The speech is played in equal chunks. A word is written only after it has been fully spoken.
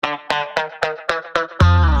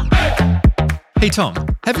Hey Tom,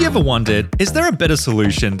 have you ever wondered, is there a better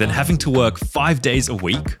solution than having to work 5 days a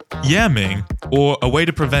week? Yeah, Ming. Or a way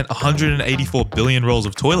to prevent 184 billion rolls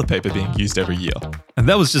of toilet paper being used every year. And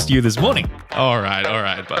that was just you this morning. All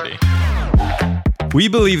right, buddy. We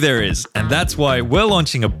believe there is, and that's why we're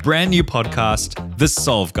launching a brand new podcast, The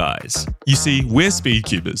Solve Guys. You see, we're speed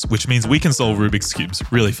cubers, which means we can solve Rubik's Cubes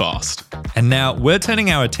really fast. And now we're turning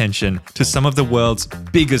our attention to some of the world's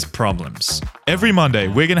biggest problems. Every Monday,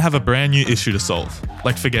 we're going to have a brand new issue to solve,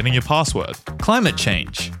 like forgetting your password. Climate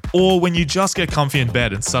change. Or when you just get comfy in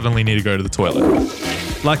bed and suddenly need to go to the toilet.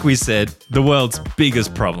 Like we said, the world's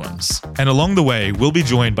biggest problems. And along the way, we'll be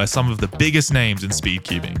joined by some of the biggest names in speed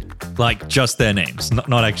cubing. Like just their names,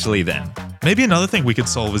 not actually them. Maybe another thing we could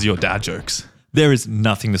solve is your dad jokes. There is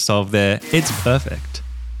nothing to solve there. It's perfect.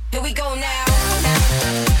 Here we go now.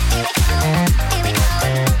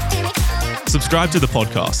 Subscribe to the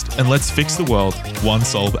podcast and let's fix the world one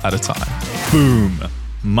solve at a time. Boom.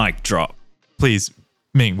 Mic drop. Please,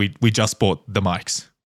 Ming, we just bought the mics.